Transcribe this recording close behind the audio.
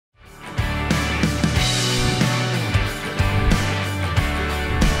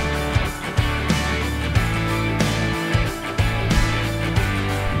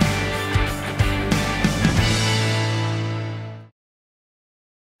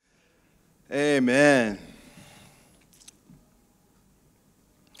Amen.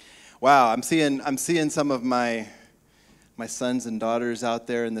 Wow, I'm seeing some of my sons and daughters out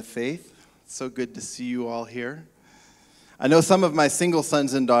there in the faith. It's so good to see you all here. I know some of my single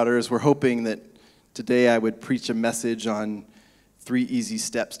sons and daughters were hoping that today I would preach a message on 3 easy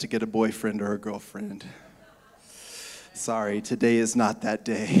steps to get a boyfriend or a girlfriend. Sorry, today is not that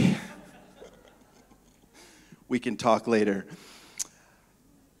day. We can talk later.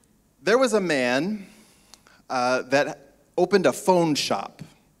 There was a man that opened a phone shop,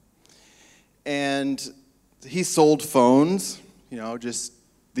 and he sold phones, just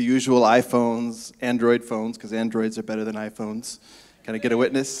the usual iPhones, Android phones, because Androids are better than iPhones. Can I get a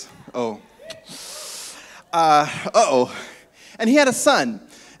witness? Oh. And he had a son,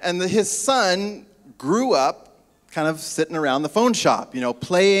 and his son grew up kind of sitting around the phone shop,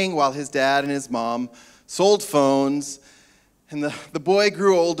 playing while his dad and his mom sold phones. And the boy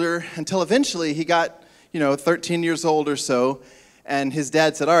grew older until eventually he got, 13 years old or so. And his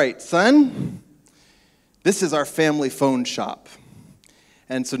dad said, "All right, son, this is our family phone shop.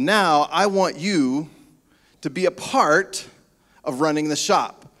 And so now I want you to be a part of running the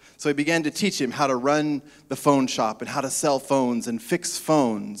shop." So he began to teach him how to run the phone shop and how to sell phones and fix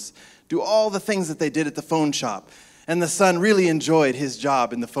phones, do all the things that they did at the phone shop. And the son really enjoyed his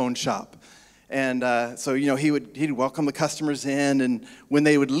job in the phone shop. And so he'd welcome the customers in, and when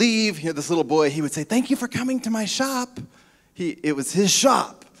they would leave, this little boy, he would say, "Thank you for coming to my shop." It was his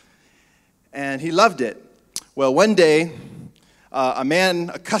shop, and he loved it. Well, one day,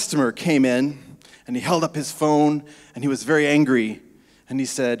 a customer came in, and he held up his phone, and he was very angry, and he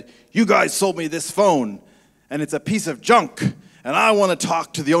said, "You guys sold me this phone, and it's a piece of junk, and I want to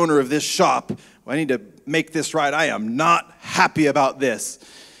talk to the owner of this shop. I need to make this right. I am not happy about this."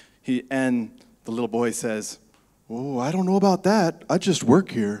 And the little boy says, "Oh, I don't know about that. I just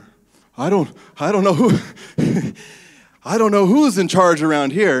work here. I don't know who I don't know who's in charge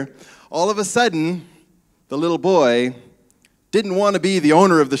around here." All of a sudden, the little boy didn't want to be the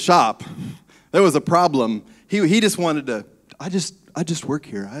owner of the shop. There was a problem. He just wanted to, I just work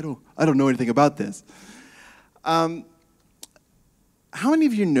here. I don't know anything about this. How many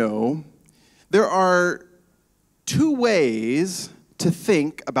of you know there are 2 ways to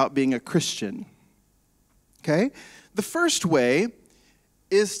think about being a Christian? Okay? The first way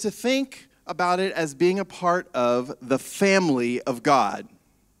is to think about it as being a part of the family of God.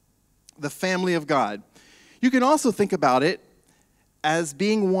 The family of God. You can also think about it as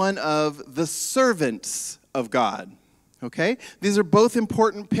being one of the servants of God. Okay? These are both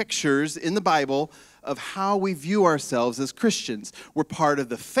important pictures in the Bible of how we view ourselves as Christians. We're part of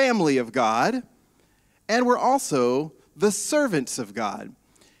the family of God, and we're also the servants of God.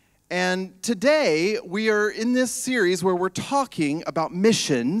 And today, we are in this series where we're talking about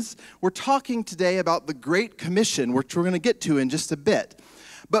missions. We're talking today about the Great Commission, which we're going to get to in just a bit.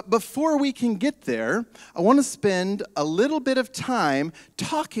 But before we can get there, I want to spend a little bit of time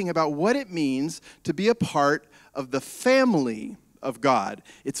talking about what it means to be a part of the family of God.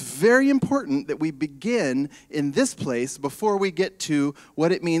 It's very important that we begin in this place before we get to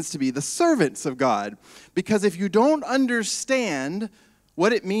what it means to be the servants of God. Because if you don't understand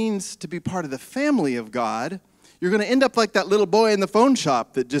what it means to be part of the family of God, you're going to end up like that little boy in the phone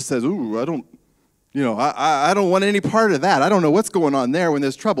shop that just says, "Ooh, I don't want any part of that. I don't know what's going on there when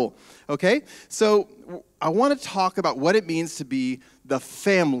there's trouble." Okay? So I want to talk about what it means to be the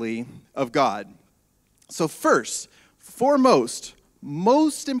family of God. So first, foremost,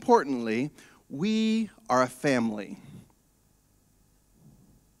 most importantly, we are a family.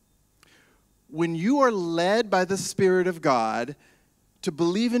 When you are led by the Spirit of God to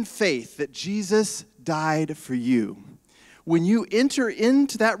believe in faith that Jesus died for you, when you enter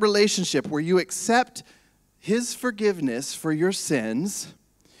into that relationship where you accept His forgiveness for your sins,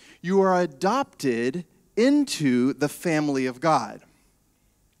 you are adopted into the family of God.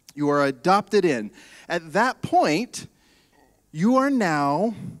 You are adopted in. At that point, you are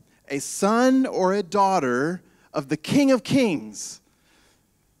now a son or a daughter of the King of Kings,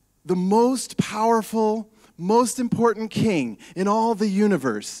 the most powerful, most important king in all the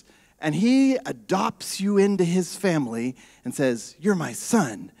universe. And He adopts you into His family and says, "You're my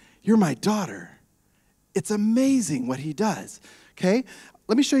son, you're my daughter." It's amazing what He does. Okay?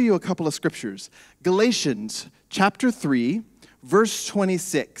 Let me show you a couple of scriptures. Galatians chapter 3, verse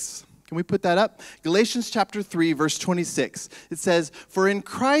 26. Can we put that up? Galatians chapter 3, verse 26. It says, "For in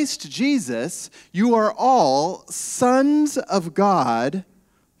Christ Jesus you are all sons of God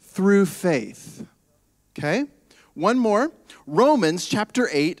through faith." Okay? One more. Romans chapter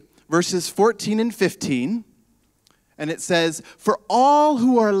 8, verses 14 and 15. And it says, "For all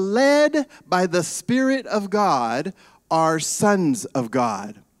who are led by the Spirit of God are sons of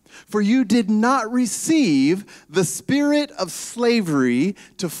God. For you did not receive the spirit of slavery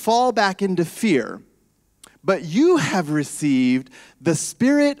to fall back into fear, but you have received the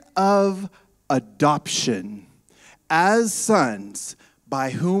spirit of adoption as sons, by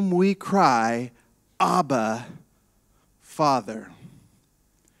whom we cry, Abba, Father."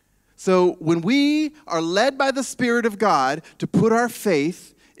 So when we are led by the Spirit of God to put our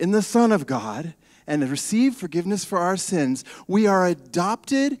faith in the Son of God and receive forgiveness for our sins, we are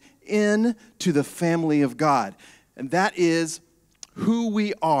adopted into the family of God. And that is who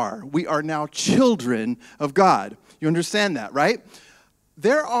we are. We are now children of God. You understand that, right?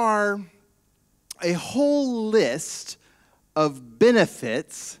 There are a whole list of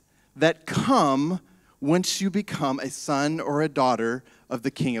benefits that come once you become a son or a daughter of the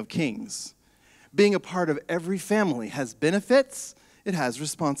King of Kings. Being a part of every family has benefits, it has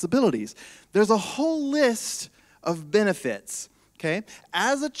responsibilities. There's a whole list of benefits, okay?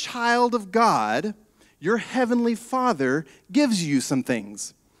 As a child of God, your heavenly Father gives you some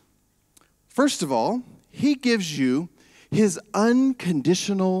things. First of all, he gives you his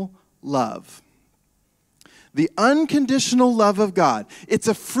unconditional love. The unconditional love of God. It's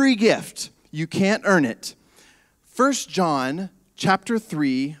a free gift. You can't earn it. 1 John chapter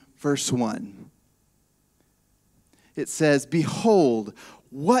 3, verse 1. It says, "Behold,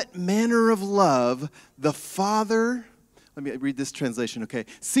 what manner of love the Father..." Let me read this translation, okay?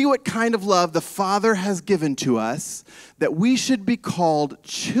 "See what kind of love the Father has given to us, that we should be called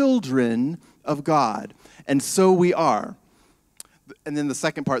children of God. And so we are." And then the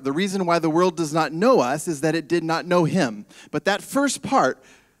second part, "The reason why the world does not know us is that it did not know him." But that first part,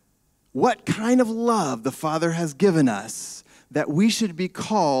 what kind of love the Father has given us, that we should be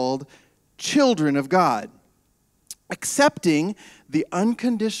called children of God. Accepting the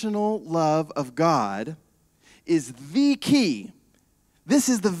unconditional love of God is the key. This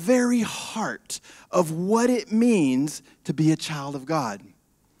is the very heart of what it means to be a child of God.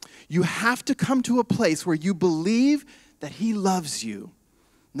 You have to come to a place where you believe that he loves you,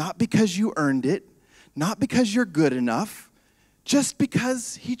 not because you earned it, not because you're good enough, just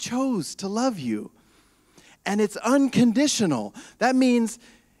because he chose to love you. And it's unconditional. That means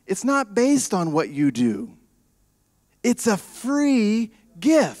it's not based on what you do. It's a free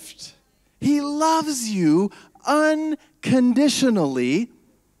gift. He loves you unconditionally,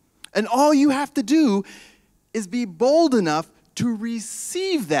 and all you have to do is be bold enough to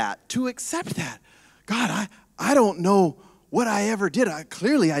receive that, to accept that. God, I don't know what I ever did.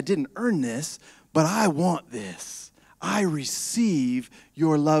 Clearly I didn't earn this, but I want this. I receive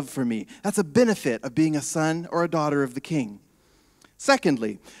your love for me. That's a benefit of being a son or a daughter of the King.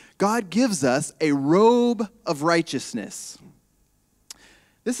 Secondly, God gives us a robe of righteousness.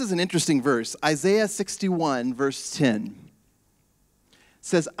 This is an interesting verse. Isaiah 61, verse 10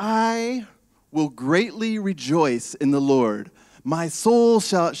 says, "I will greatly rejoice in the Lord. My soul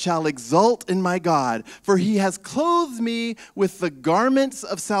shall exult in my God, for he has clothed me with the garments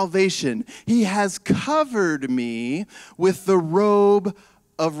of salvation. He has covered me with the robe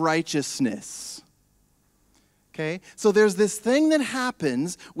of righteousness." Okay? So there's this thing that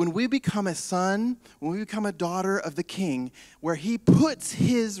happens when we become a son, when we become a daughter of the King, where he puts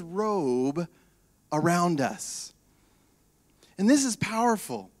his robe around us. And this is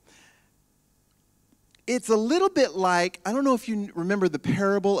powerful. It's a little bit like, I don't know if you remember the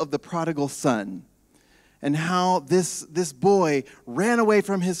parable of the prodigal son and how this boy ran away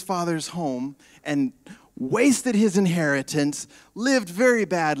from his father's home and wasted his inheritance, lived very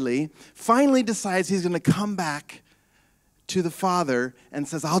badly, finally decides he's going to come back to the father and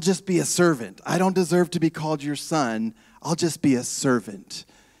says, "I'll just be a servant. I don't deserve to be called your son. I'll just be a servant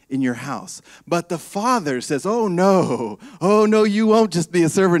in your house." But the father says, oh no, you won't just be a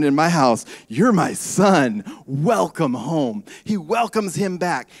servant in my house. You're my son. Welcome home. He welcomes him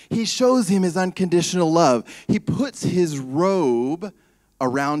back. He shows him his unconditional love. He puts his robe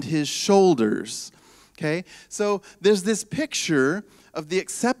around his shoulders. Okay? So there's this picture of the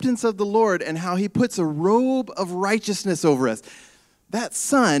acceptance of the Lord and how he puts a robe of righteousness over us. That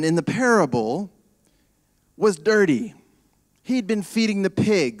son in the parable was dirty. He'd been feeding the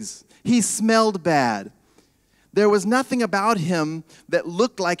pigs. He smelled bad. There was nothing about him that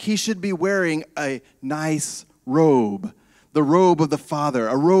looked like he should be wearing a nice robe, the robe of the Father,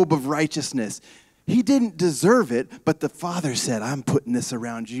 a robe of righteousness. He didn't deserve it, but the Father said, "I'm putting this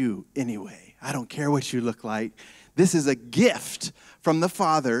around you anyway. I don't care what you look like." This is a gift from the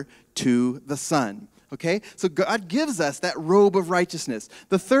Father to the Son. Okay? So God gives us that robe of righteousness.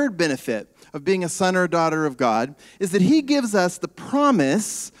 The third benefit of being a son or a daughter of God is that he gives us the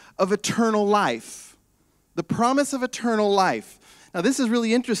promise of eternal life. The promise of eternal life. Now, this is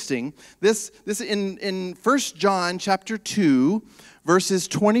really interesting. This in 1 John chapter 2, verses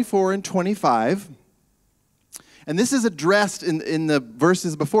 24 and 25. And this is addressed in the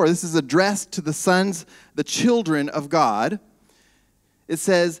verses before. This is addressed to the sons, the children of God. It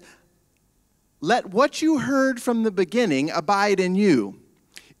says, "Let what you heard from the beginning abide in you.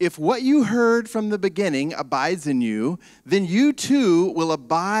 If what you heard from the beginning abides in you, then you too will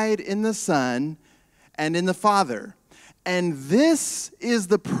abide in the Son and in the Father. And this is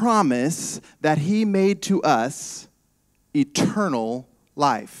the promise that he made to us, eternal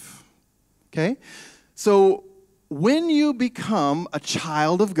life." Okay? So when you become a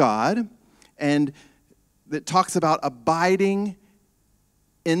child of God, and it talks about abiding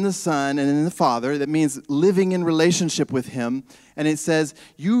in the Son and in the Father, that means living in relationship with him, and it says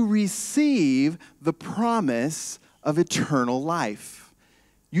you receive the promise of eternal life.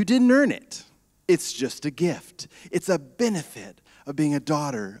 You didn't earn it. It's just a gift. It's a benefit of being a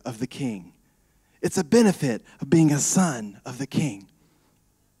daughter of the King. It's a benefit of being a son of the King.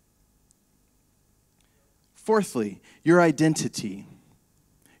 Fourthly, your identity.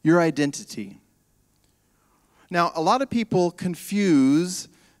 Your identity. Now, a lot of people confuse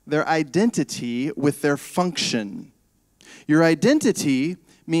their identity with their function. Your identity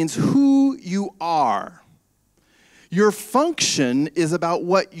means who you are. Your function is about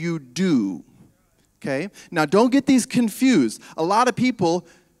what you do. Okay? Now, don't get these confused. A lot of people,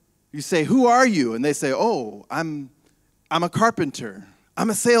 you say, "Who are you?" And they say, "Oh, I'm a carpenter. I'm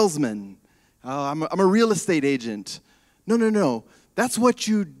a salesman. I'm a real estate agent." No. That's what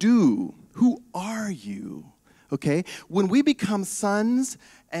you do. Who are you? Okay? When we become sons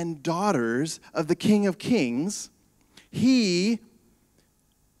and daughters of the King of Kings, he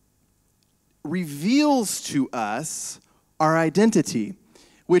reveals to us our identity,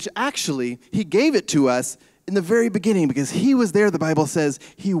 which actually, he gave it to us in the very beginning because he was there, the Bible says,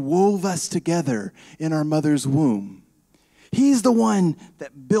 he wove us together in our mother's womb. He's the one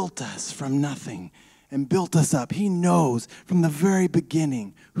that built us from nothing and built us up. He knows from the very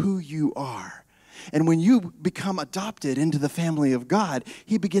beginning who you are. And when you become adopted into the family of God,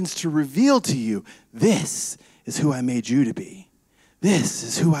 he begins to reveal to you, this is who I made you to be. This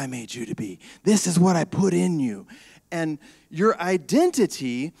is who I made you to be. This is what I put in you. And your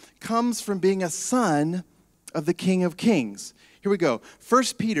identity comes from being a son of the King of Kings. Here we go.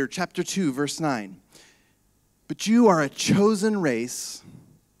 1 Peter chapter 2, verse 9. "But you are a chosen race,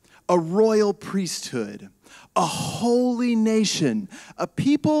 a royal priesthood, a holy nation, a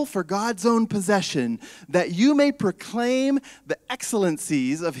people for God's own possession, that you may proclaim the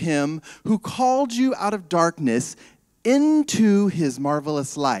excellencies of him who called you out of darkness into his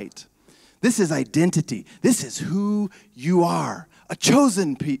marvelous light." This is identity. This is who you are. A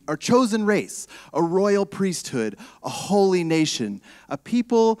chosen race, a royal priesthood, a holy nation, a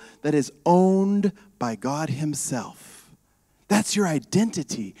people that is owned by God himself. That's your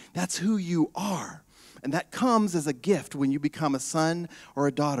identity. That's who you are. And that comes as a gift when you become a son or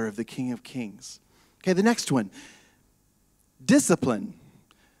a daughter of the King of Kings. Okay, the next one. Discipline.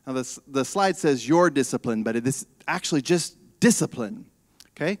 Now, the slide says your discipline, but it is actually just discipline.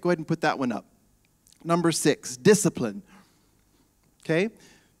 Okay, go ahead and put that one up. Number 6, discipline. Okay,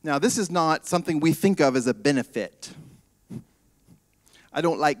 now this is not something we think of as a benefit. I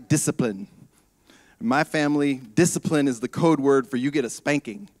don't like discipline. In my family, discipline is the code word for you get a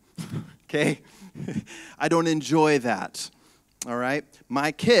spanking. Okay, I don't enjoy that. All right,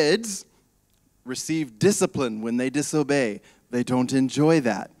 my kids receive discipline when they disobey. They don't enjoy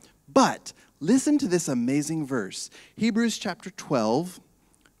that. But listen to this amazing verse. Hebrews chapter 12,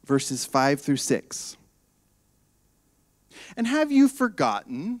 verses 5 through 6. "And have you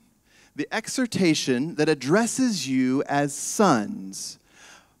forgotten the exhortation that addresses you as sons?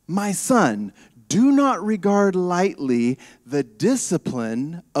 My son, do not regard lightly the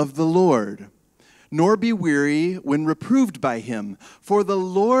discipline of the Lord, nor be weary when reproved by him. For the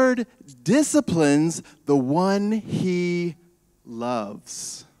Lord disciplines the one he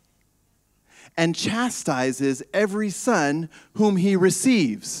loves, and chastises every son whom he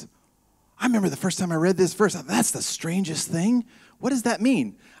receives." I remember the first time I read this verse, I thought, that's the strangest thing. What does that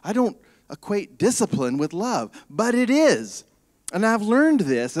mean? I don't equate discipline with love, but it is. And I've learned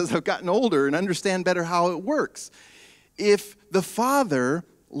this as I've gotten older and understand better how it works. If the father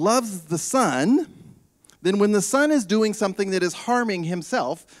loves the son, then when the son is doing something that is harming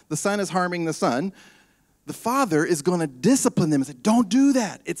himself, the son is harming the son, the Father is going to discipline them and say, don't do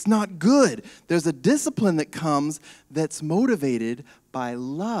that. It's not good. There's a discipline that comes that's motivated by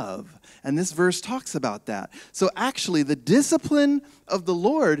love. And this verse talks about that. So actually, the discipline of the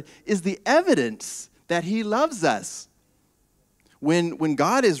Lord is the evidence that he loves us. When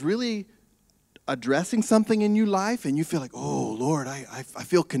God is really addressing something in your life and you feel like, oh, Lord, I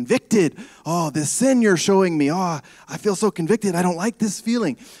feel convicted. Oh, this sin you're showing me. Oh, I feel so convicted. I don't like this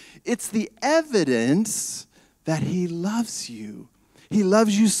feeling. It's the evidence that he loves you. He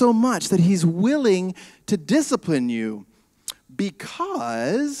loves you so much that he's willing to discipline you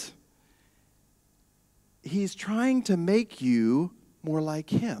because he's trying to make you more like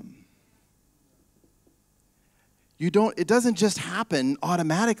him. It doesn't just happen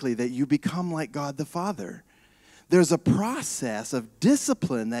automatically that you become like God the Father. There's a process of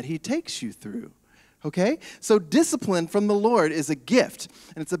discipline that he takes you through. Okay? So discipline from the Lord is a gift,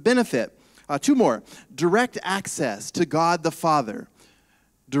 and it's a benefit. Two more. Direct access to God the Father.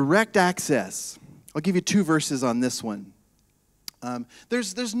 Direct access. I'll give you 2 verses on this one.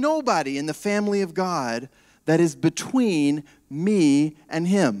 There's nobody in the family of God that is between me and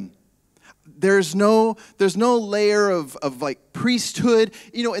him. There's no layer of like priesthood.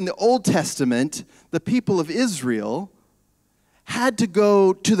 You know, in the Old Testament, the people of Israel had to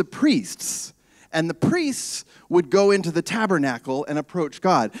go to the priests. And the priests would go into the tabernacle and approach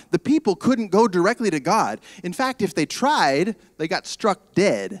God. The people couldn't go directly to God. In fact, if they tried, they got struck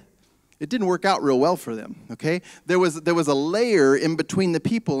dead. It didn't work out real well for them, okay? There was a layer in between the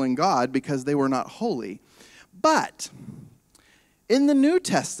people and God because they were not holy. But in the New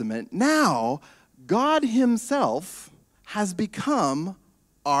Testament, now God himself has become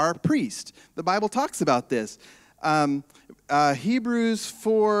our priest. The Bible talks about this. Hebrews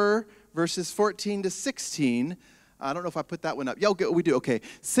 4, verses 14 to 16. I don't know if I put that one up. Yeah, we do. Okay.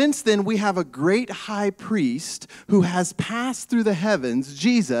 Since then, we have a great high priest who has passed through the heavens,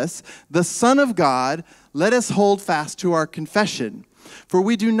 Jesus, the Son of God. Let us hold fast to our confession. For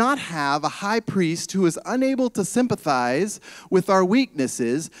we do not have a high priest who is unable to sympathize with our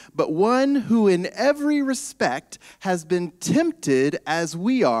weaknesses, but one who in every respect has been tempted as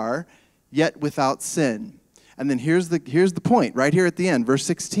we are, yet without sin. And then here's the point, right here at the end, verse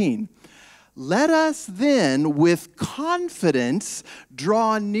 16. Let us then with confidence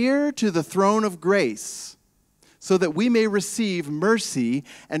draw near to the throne of grace, so that we may receive mercy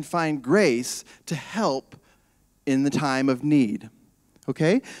and find grace to help in the time of need.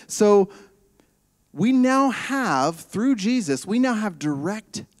 Okay? So we now have, through Jesus, we now have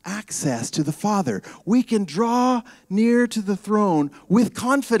direct access to the Father. We can draw near to the throne with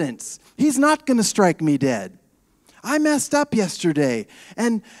confidence. He's not going to strike me dead. I messed up yesterday,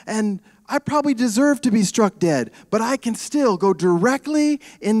 and I probably deserve to be struck dead, but I can still go directly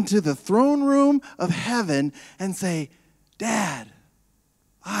into the throne room of heaven and say, Dad,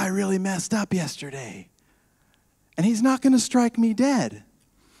 I really messed up yesterday. And he's not going to strike me dead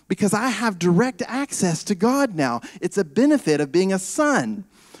because I have direct access to God now. It's a benefit of being a son.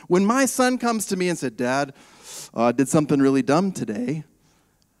 When my son comes to me and said, Dad, I did something really dumb today,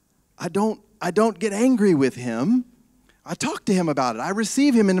 I don't get angry with him. I talk to him about it. I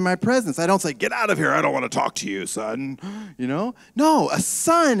receive him into my presence. I don't say, get out of here. I don't want to talk to you, son. You know? No, a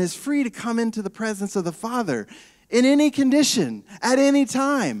son is free to come into the presence of the Father in any condition, at any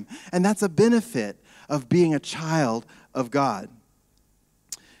time. And that's a benefit of being a child of God.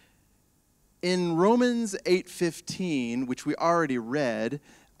 In Romans 8:15, which we already read,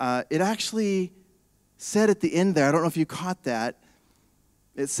 it actually said at the end there, I don't know if you caught that,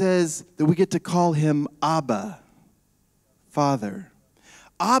 it says that we get to call him Abba, Father.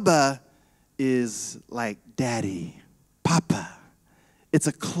 Abba is like daddy, papa. It's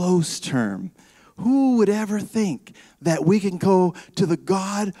a close term. Who would ever think that we can go to the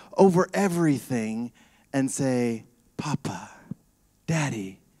God over everything and say, Papa,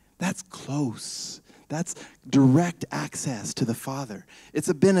 Daddy? That's close. That's direct access to the Father. It's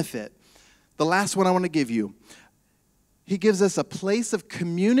a benefit. The last one I want to give you. He gives us a place of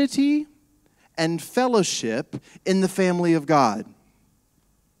community and fellowship in the family of God.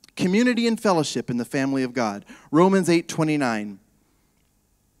 Community and fellowship in the family of God. Romans 8:29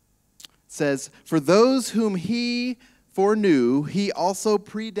 says, for those whom he foreknew, he also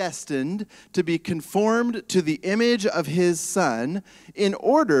predestined to be conformed to the image of his Son, in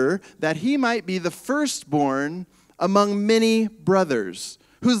order that he might be the firstborn among many brothers.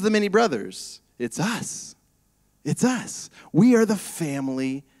 Who's the many brothers? It's us. It's us. We are the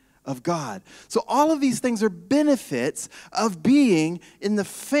family of God. So all of these things are benefits of being in the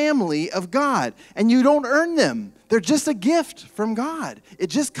family of God. And you don't earn them. They're just a gift from God. It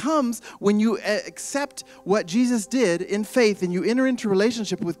just comes when you accept what Jesus did in faith and you enter into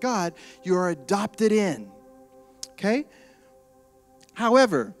relationship with God, you are adopted in. Okay?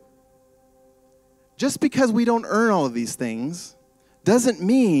 However, just because we don't earn all of these things doesn't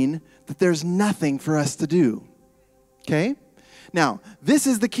mean that there's nothing for us to do. Okay? Now, this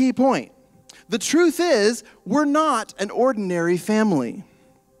is the key point. The truth is, we're not an ordinary family.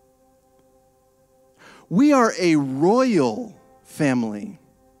 We are a royal family.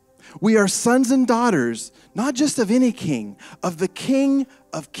 We are sons and daughters, not just of any king, of the King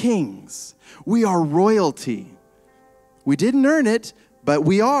of Kings. We are royalty. We didn't earn it, but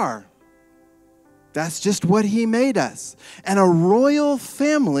we are. That's just what he made us. And a royal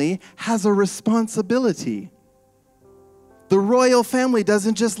family has a responsibility. The royal family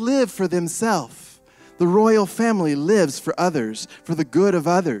doesn't just live for themselves. The royal family lives for others, for the good of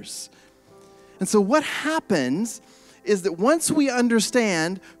others. And so what happens is that once we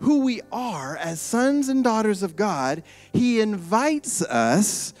understand who we are as sons and daughters of God, he invites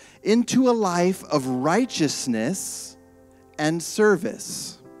us into a life of righteousness and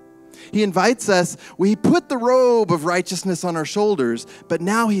service. He invites us, we put the robe of righteousness on our shoulders, but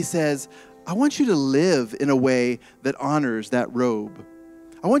now he says, I want you to live in a way that honors that robe.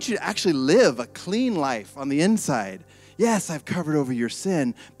 I want you to actually live a clean life on the inside. Yes, I've covered over your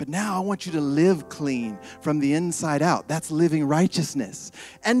sin, but now I want you to live clean from the inside out. That's living righteousness.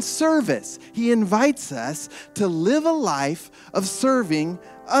 And service. He invites us to live a life of serving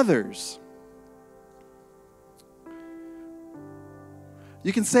others.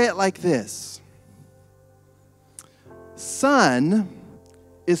 You can say it like this. Son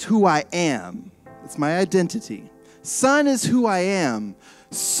is who I am. It's my identity. Son is who I am.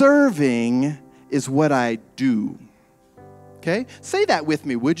 Serving is what I do. Okay? Say that with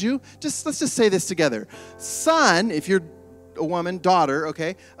me, would you? Let's just say this together. Son, if you're a woman, daughter,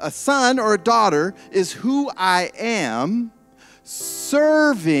 okay? A son or a daughter is who I am.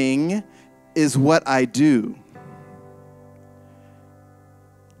 Serving is what I do.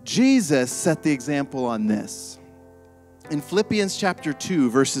 Jesus set the example on this. In Philippians chapter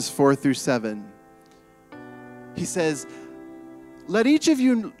 2, verses 4 through 7, he says, let each of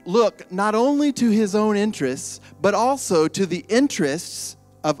you look not only to his own interests, but also to the interests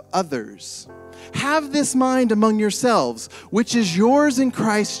of others. Have this mind among yourselves, which is yours in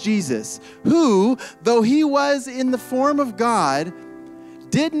Christ Jesus, who, though he was in the form of God,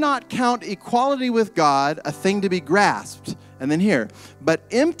 did not count equality with God a thing to be grasped. And then here, but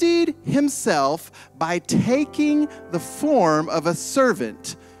emptied himself by taking the form of a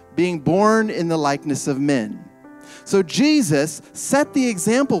servant, being born in the likeness of men. So Jesus set the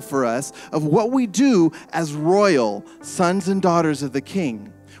example for us of what we do as royal sons and daughters of the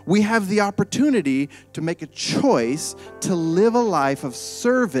King. We have the opportunity to make a choice to live a life of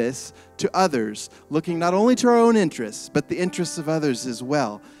service to others, looking not only to our own interests, but the interests of others as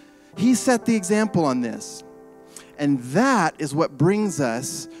well. He set the example on this. And that is what brings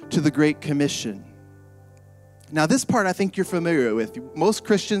us to the Great Commission. Now, this part I think you're familiar with. Most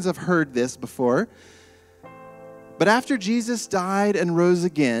Christians have heard this before. But after Jesus died and rose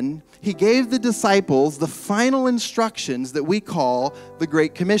again, he gave the disciples the final instructions that we call the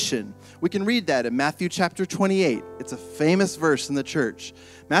Great Commission. We can read that in Matthew chapter 28. It's a famous verse in the church.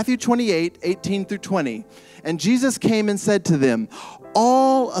 Matthew 28, 18 through 20. And Jesus came and said to them,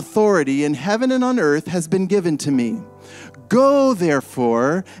 all authority in heaven and on earth has been given to me. Go,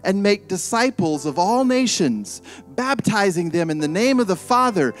 therefore, and make disciples of all nations, baptizing them in the name of the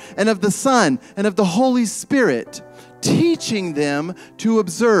Father and of the Son and of the Holy Spirit, teaching them to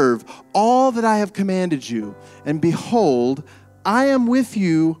observe all that I have commanded you. And behold, I am with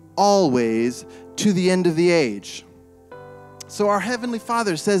you always to the end of the age. So our Heavenly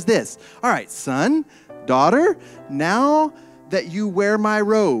Father says this, all right, son, daughter, now that you wear my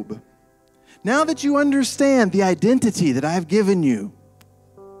robe, now that you understand the identity that I have given you,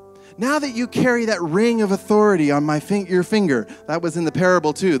 now that you carry that ring of authority on your finger, that was in the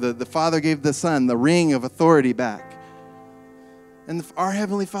parable too, the father gave the son the ring of authority back. And our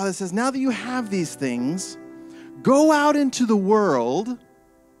Heavenly Father says, now that you have these things, go out into the world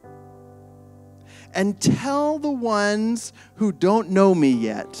and tell the ones who don't know me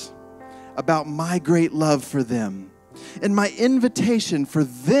yet about my great love for them and my invitation for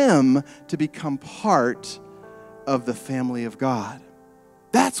them to become part of the family of God.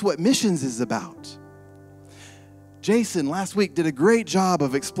 That's what missions is about. Jason last week did a great job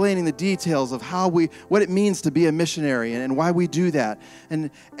of explaining the details of what it means to be a missionary and why we do that. And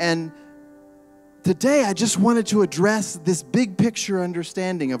today I just wanted to address this big picture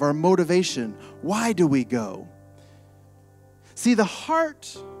understanding of our motivation. Why do we go? See, the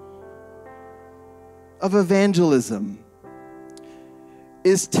heart of evangelism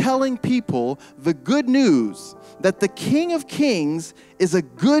is telling people the good news that the King of Kings is a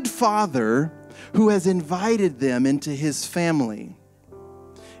good father who has invited them into his family.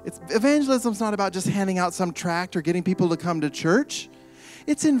 Evangelism's not about just handing out some tract or getting people to come to church.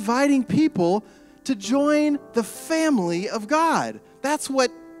 It's inviting people to join the family of God. That's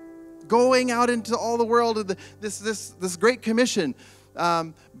what going out into all the world, this great commission,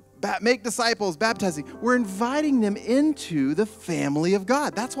 make disciples, baptizing. We're inviting them into the family of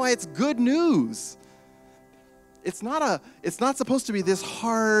God. That's why it's good news. It's not supposed to be this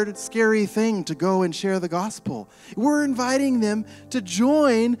hard, scary thing to go and share the gospel. We're inviting them to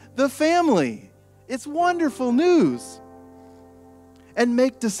join the family. It's wonderful news. And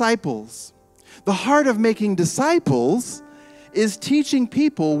make disciples. The heart of making disciples is teaching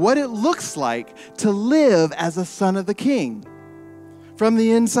people what it looks like to live as a son of the King. From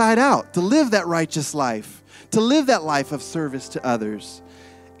the inside out, to live that righteous life, to live that life of service to others,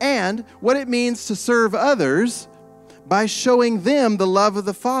 and what it means to serve others by showing them the love of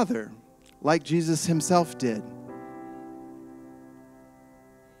the Father, like Jesus himself did.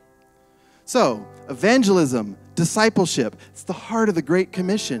 So, evangelism, discipleship, it's the heart of the Great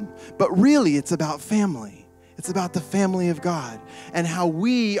Commission, but really it's about family. It's about the family of God and how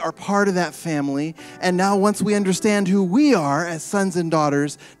we are part of that family. And now once we understand who we are as sons and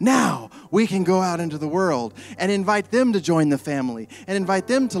daughters, now we can go out into the world and invite them to join the family and invite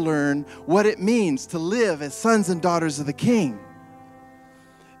them to learn what it means to live as sons and daughters of the King.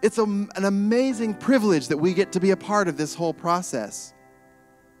 It's an amazing privilege that we get to be a part of this whole process.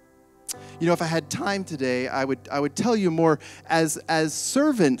 You know, if I had time today, I would tell you more. As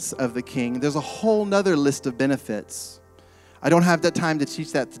servants of the King, there's a whole nother list of benefits. I don't have that time to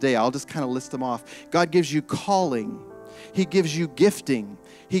teach that today. I'll just kind of list them off. God gives you calling. He gives you gifting.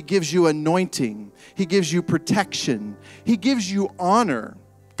 He gives you anointing. He gives you protection. He gives you honor.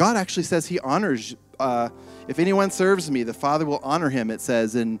 God actually says he honors, if anyone serves me, the Father will honor him, it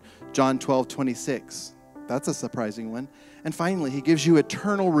says in John 12:26. That's a surprising one. And finally, he gives you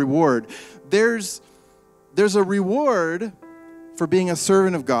eternal reward. There's a reward for being a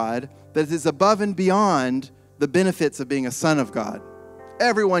servant of God that is above and beyond the benefits of being a son of God.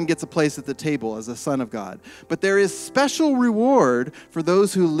 Everyone gets a place at the table as a son of God. But there is special reward for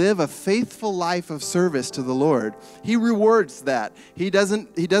those who live a faithful life of service to the Lord. He rewards that. He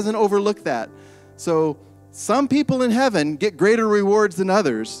doesn't overlook that. So some people in heaven get greater rewards than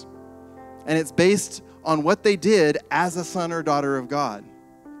others, and it's based on what they did as a son or daughter of God.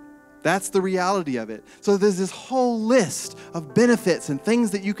 That's the reality of it. So there's this whole list of benefits and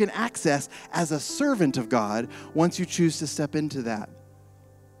things that you can access as a servant of God once you choose to step into that.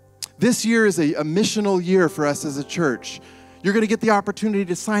 This year is a missional year for us as a church. You're going to get the opportunity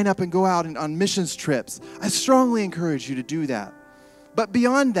to sign up and go out on missions trips. I strongly encourage you to do that. But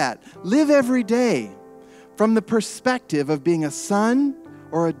beyond that, live every day from the perspective of being a son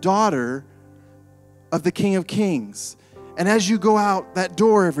or a daughter of the King of Kings. And as you go out that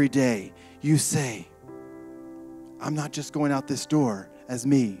door every day, you say, I'm not just going out this door as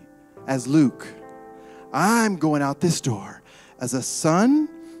me, as Luke. I'm going out this door as a son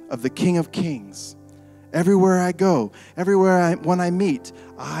of the King of Kings. Everywhere I go, when I meet,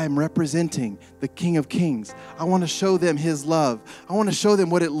 I'm representing the King of Kings. I want to show them his love. I want to show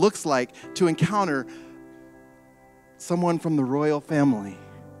them what it looks like to encounter someone from the royal family.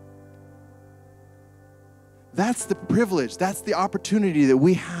 That's the privilege, that's the opportunity that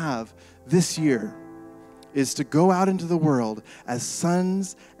we have this year, is to go out into the world as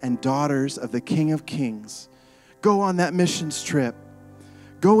sons and daughters of the King of Kings. Go on that missions trip.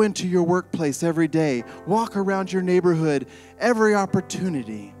 Go into your workplace every day. Walk around your neighborhood every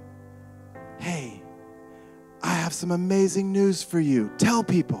opportunity. Hey, I have some amazing news for you. Tell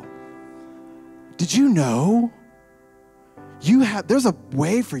people. Did you know there's a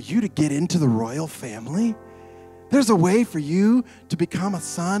way for you to get into the royal family? There's a way for you to become a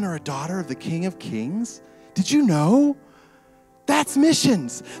son or a daughter of the King of Kings. Did you know? That's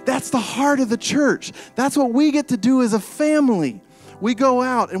missions. That's the heart of the church. That's what we get to do as a family. We go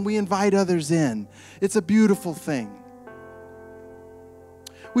out and we invite others in. It's a beautiful thing.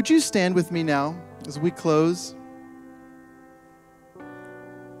 Would you stand with me now as we close?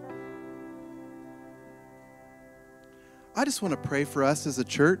 I just want to pray for us as a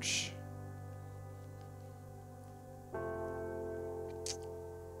church.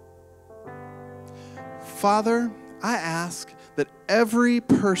 Father, I ask that every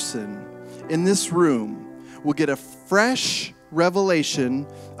person in this room will get a fresh revelation,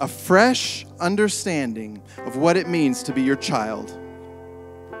 a fresh understanding of what it means to be your child.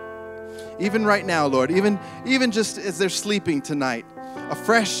 Even right now, Lord, even just as they're sleeping tonight, a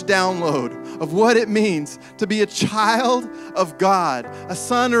fresh download of what it means to be a child of God, a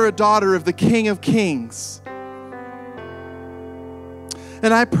son or a daughter of the King of Kings.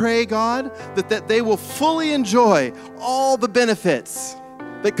 And I pray, God, that they will fully enjoy all the benefits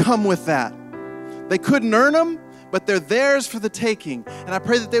that come with that. They couldn't earn them, but they're theirs for the taking. And I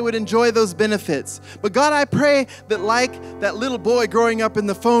pray that they would enjoy those benefits. But God, I pray that like that little boy growing up in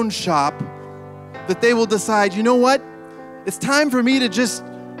the phone shop, that they will decide, you know what? It's time for me to just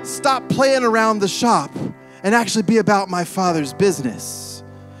stop playing around the shop and actually be about my Father's business.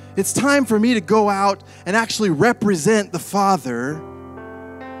 It's time for me to go out and actually represent the Father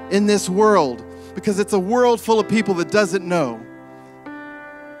in this world, because it's a world full of people that doesn't know.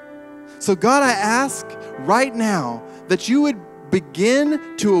 So God, I ask right now that you would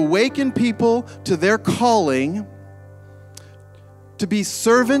begin to awaken people to their calling to be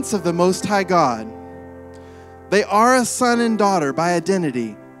servants of the Most High God. They are a son and daughter by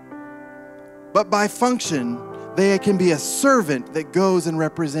identity, but by function, they can be a servant that goes and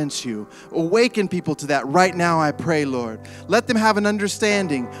represents you. Awaken people to that right now, I pray, Lord. Let them have an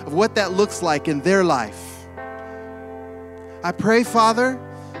understanding of what that looks like in their life. I pray, Father,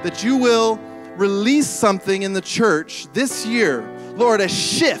 that you will release something in the church this year, Lord, a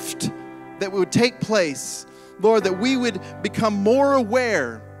shift that would take place, Lord, that we would become more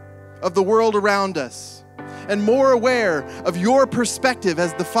aware of the world around us and more aware of your perspective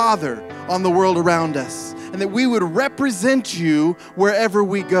as the Father on the world around us, and that we would represent you wherever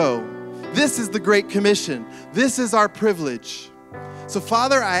we go. This is the Great Commission. This is our privilege. So,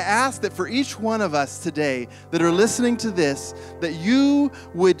 Father, I ask that for each one of us today that are listening to this, that you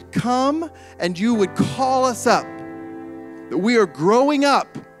would come and you would call us up, that we are growing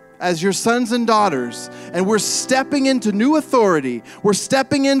up as your sons and daughters, and we're stepping into new authority. We're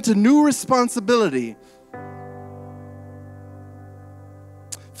stepping into new responsibility.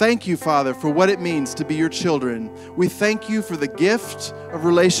 Thank you, Father, for what it means to be your children. We thank you for the gift of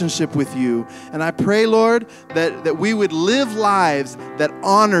relationship with you. And I pray, Lord, that we would live lives that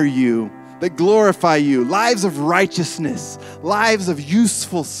honor you, that glorify you, lives of righteousness, lives of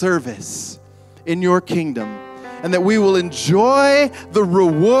useful service in your kingdom, and that we will enjoy the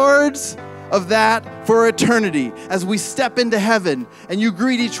rewards of that for eternity as we step into heaven and you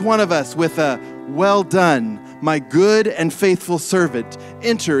greet each one of us with a well done, my good and faithful servant,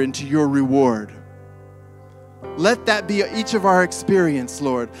 enter into your reward. Let that be each of our experience,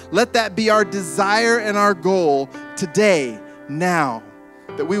 Lord. Let that be our desire and our goal today, now,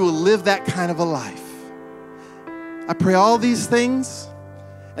 that we will live that kind of a life. I pray all these things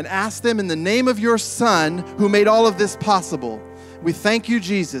and ask them in the name of your Son who made all of this possible. We thank you,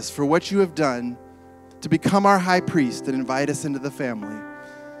 Jesus, for what you have done to become our high priest and invite us into the family.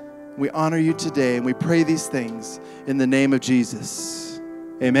 We honor you today, and we pray these things in the name of Jesus.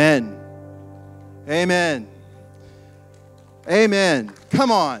 Amen. Amen. Amen.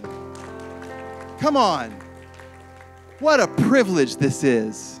 Come on. Come on. What a privilege this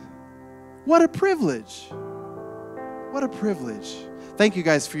is. What a privilege. What a privilege. Thank you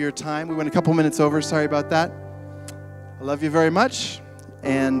guys for your time. We went a couple minutes over. Sorry about that. I love you very much,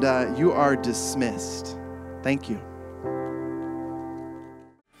 and you are dismissed. Thank you.